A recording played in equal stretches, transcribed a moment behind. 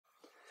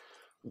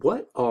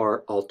What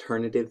are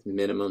alternative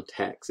minimum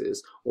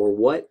taxes, or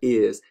what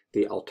is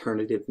the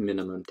alternative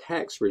minimum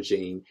tax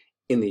regime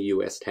in the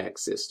U.S.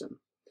 tax system?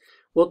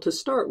 Well, to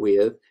start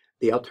with,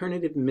 the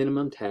alternative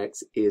minimum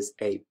tax is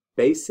a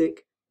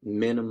basic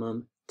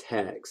minimum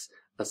tax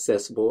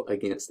assessable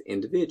against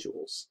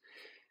individuals.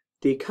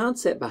 The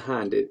concept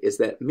behind it is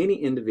that many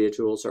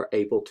individuals are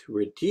able to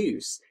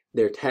reduce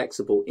their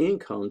taxable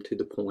income to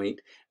the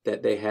point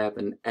that they have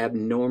an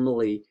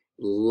abnormally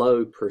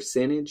low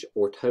percentage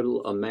or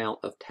total amount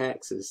of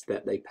taxes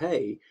that they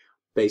pay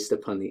based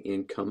upon the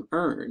income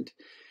earned.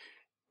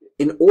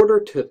 In order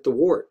to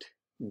thwart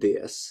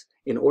this,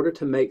 in order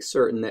to make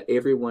certain that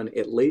everyone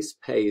at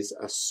least pays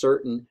a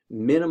certain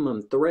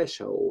minimum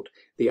threshold,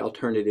 the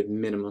alternative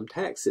minimum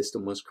tax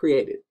system was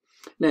created.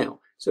 Now,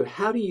 so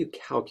how do you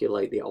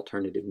calculate the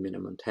alternative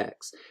minimum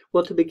tax?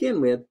 Well, to begin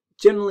with,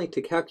 generally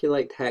to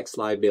calculate tax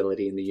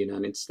liability in the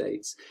United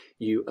States,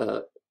 you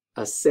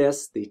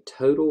assess the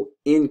total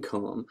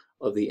income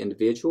of the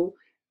individual,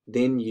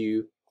 then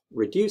you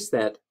reduce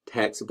that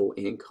taxable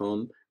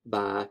income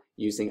by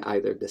using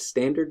either the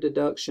standard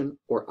deduction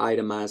or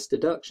itemized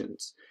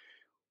deductions.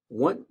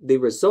 The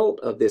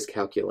result of this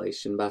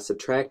calculation, by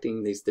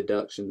subtracting these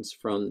deductions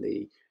from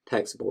the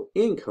taxable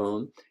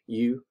income,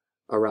 you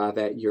arrive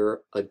at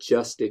your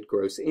adjusted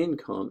gross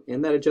income,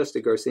 and that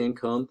adjusted gross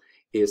income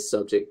is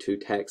subject to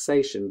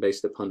taxation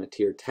based upon a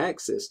tiered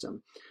tax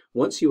system.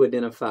 Once you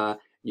identify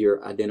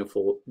your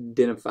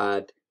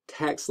identified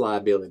tax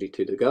liability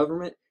to the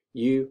government,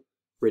 you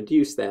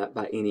reduce that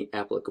by any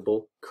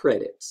applicable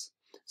credits.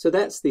 So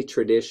that's the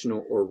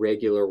traditional or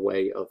regular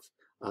way of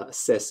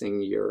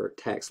assessing your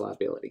tax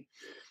liability.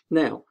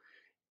 Now,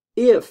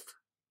 if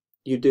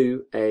you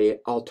do an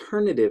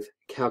alternative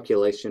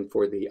calculation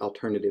for the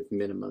alternative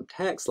minimum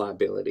tax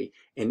liability,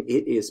 and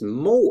it is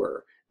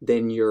more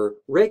than your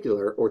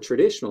regular or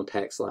traditional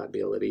tax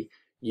liability,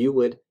 you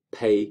would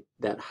pay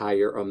that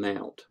higher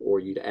amount, or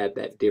you'd add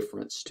that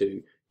difference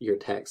to your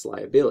tax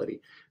liability.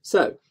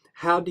 So,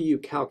 how do you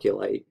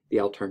calculate the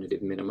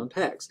alternative minimum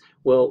tax?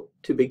 Well,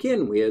 to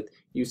begin with,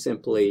 you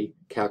simply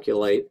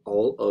calculate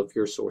all of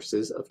your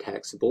sources of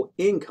taxable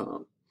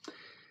income.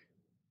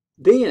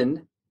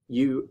 Then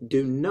you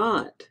do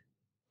not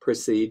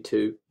proceed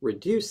to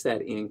reduce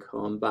that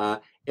income by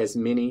as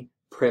many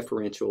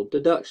preferential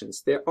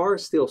deductions. There are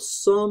still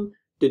some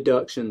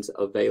deductions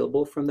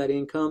available from that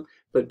income,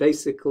 but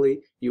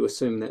basically you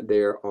assume that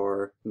there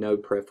are no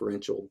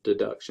preferential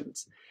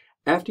deductions.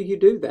 After you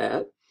do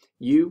that,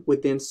 you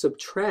would then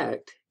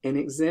subtract an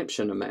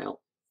exemption amount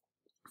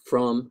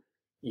from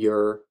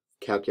your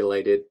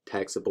calculated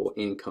taxable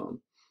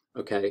income.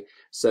 Okay,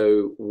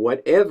 so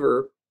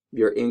whatever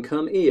your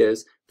income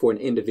is, for an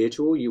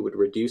individual, you would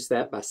reduce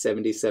that by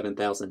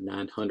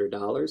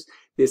 $77,900.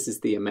 This is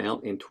the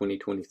amount in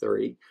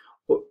 2023.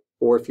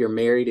 Or if you're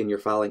married and you're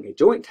filing a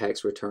joint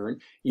tax return,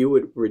 you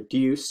would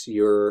reduce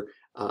your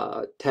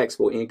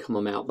taxable income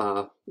amount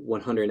by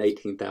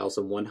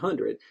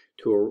 $118,100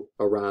 to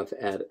arrive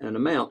at an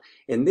amount.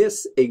 And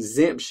this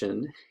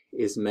exemption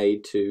is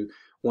made to,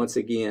 once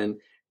again,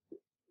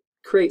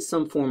 create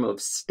some form of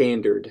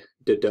standard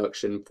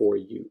deduction for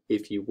you,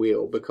 if you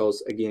will,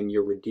 because again,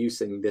 you're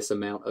reducing this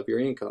amount of your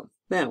income.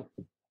 Now,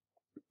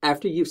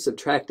 after you've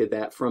subtracted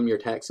that from your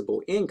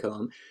taxable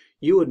income,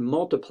 you would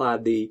multiply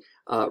the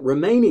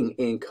remaining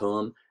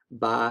income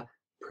by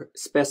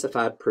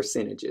specified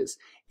percentages.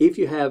 If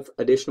you have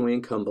additional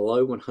income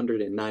below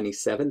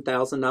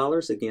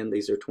 $197,000, again,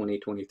 these are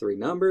 2023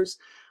 numbers,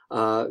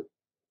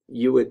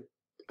 you would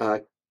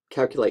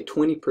calculate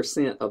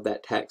 20% of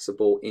that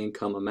taxable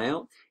income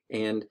amount,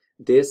 and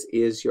this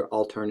is your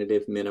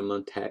alternative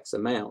minimum tax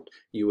amount.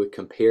 You would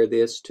compare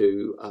this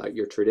to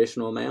your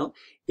traditional amount.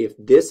 If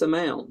this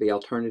amount, the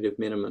alternative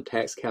minimum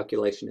tax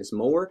calculation, is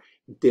more,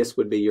 this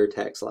would be your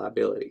tax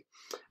liability.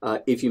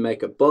 If you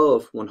make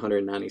above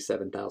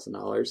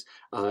 $197,000,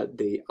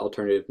 the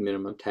alternative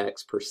minimum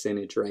tax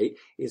percentage rate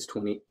is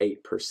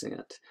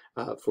 28%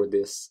 for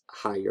this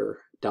higher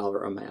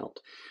dollar amount.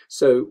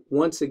 So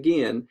once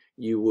again,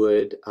 you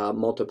would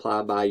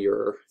multiply by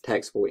your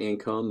taxable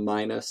income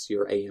minus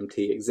your AMT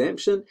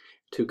exemption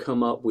to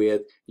come up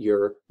with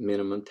your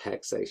minimum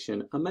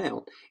taxation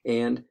amount.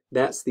 And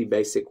that's the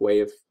basic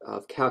way of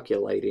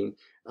calculating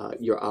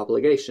your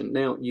obligation.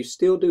 Now, you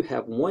still do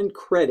have one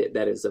credit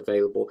that is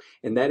available,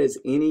 and that is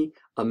any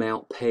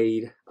amount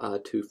paid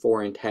to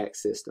foreign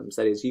tax systems.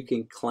 That is, you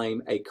can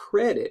claim a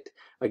credit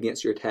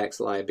against your tax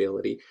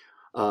liability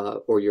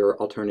or your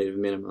alternative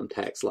minimum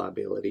tax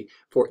liability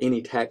for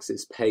any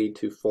taxes paid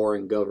to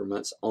foreign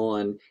governments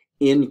on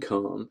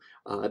income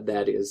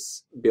that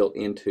is built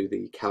into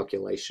the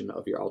calculation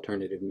of your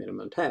alternative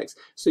minimum tax.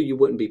 So you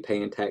wouldn't be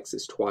paying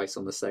taxes twice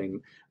on the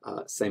same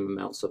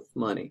amounts of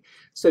money.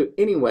 So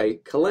anyway,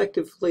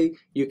 collectively,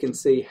 you can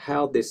see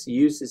how this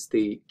uses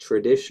the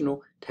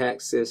traditional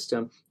tax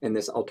system and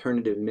this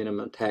alternative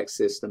minimum tax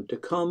system to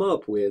come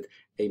up with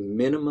a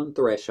minimum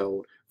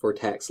threshold for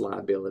tax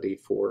liability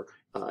for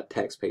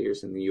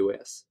taxpayers in the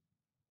U.S.